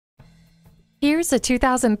Here's a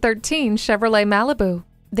 2013 Chevrolet Malibu.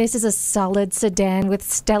 This is a solid sedan with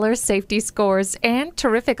stellar safety scores and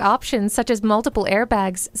terrific options such as multiple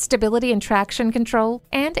airbags, stability and traction control,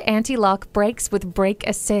 and anti-lock brakes with brake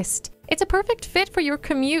assist. It's a perfect fit for your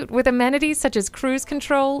commute with amenities such as cruise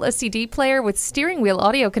control, a CD player with steering wheel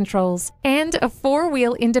audio controls, and a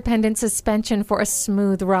 4-wheel independent suspension for a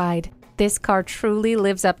smooth ride. This car truly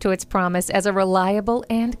lives up to its promise as a reliable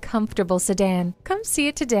and comfortable sedan. Come see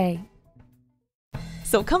it today.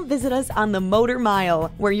 So come visit us on the Motor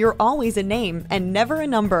Mile, where you're always a name and never a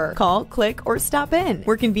number. Call, click, or stop in.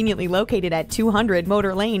 We're conveniently located at 200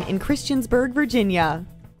 Motor Lane in Christiansburg, Virginia.